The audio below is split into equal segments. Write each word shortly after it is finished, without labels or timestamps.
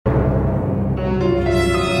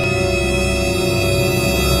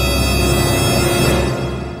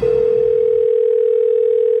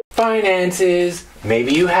finances.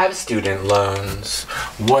 Maybe you have student loans.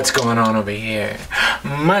 What's going on over here?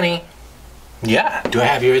 Money. Yeah, do I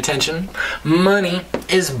have your attention? Money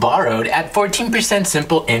is borrowed at 14%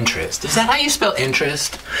 simple interest. Is that how you spell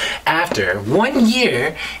interest? After 1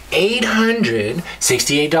 year,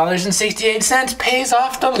 $868.68 pays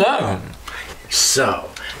off the loan.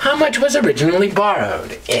 So, how much was originally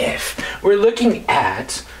borrowed? If we're looking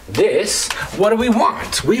at this, what do we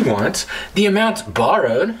want? We want the amount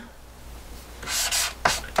borrowed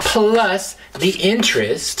plus the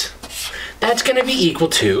interest. That's going to be equal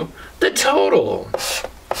to the total.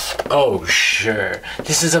 Oh, sure.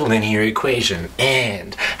 This is a linear equation.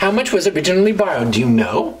 And how much was originally borrowed? Do you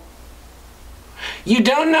know? You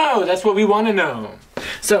don't know. That's what we want to know.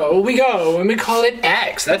 So we go and we call it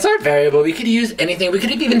x. That's our variable. We could use anything. We could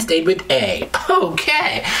have even stayed with a.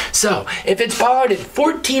 Okay. So if it's borrowed at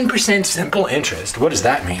 14% simple interest, what does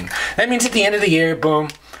that mean? That means at the end of the year, boom,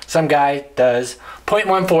 some guy does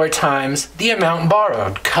 0.14 times the amount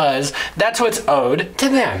borrowed, because that's what's owed to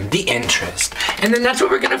them, the interest. And then that's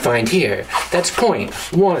what we're going to find here. That's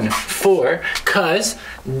 0.14, because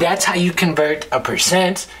that's how you convert a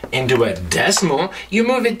percent into a decimal. You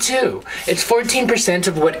move it to. It's 14%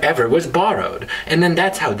 of whatever was borrowed. And then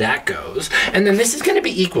that's how that goes. And then this is going to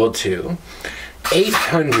be equal to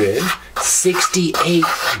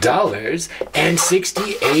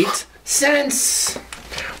 $868.68.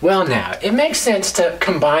 Well now, it makes sense to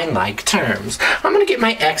combine like terms. I'm gonna get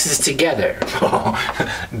my x's together. Oh,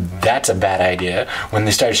 that's a bad idea when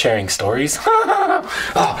they start sharing stories.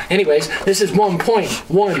 Oh, anyways, this is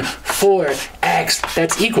 1.14x.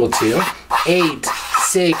 That's equal to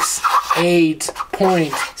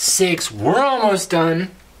 868.6. We're almost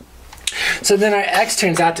done. So then our x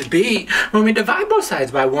turns out to be, when we divide both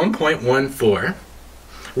sides by 1.14,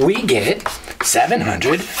 we get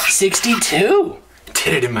 762.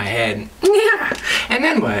 Did it in my head. Yeah. And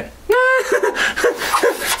then what?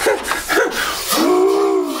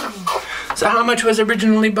 So how much was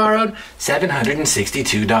originally borrowed?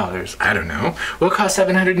 $762. I don't know. What cost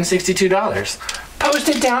 $762? Post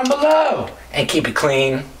it down below and keep it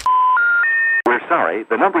clean. We're sorry,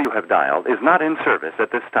 the number you have dialed is not in service at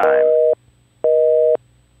this time.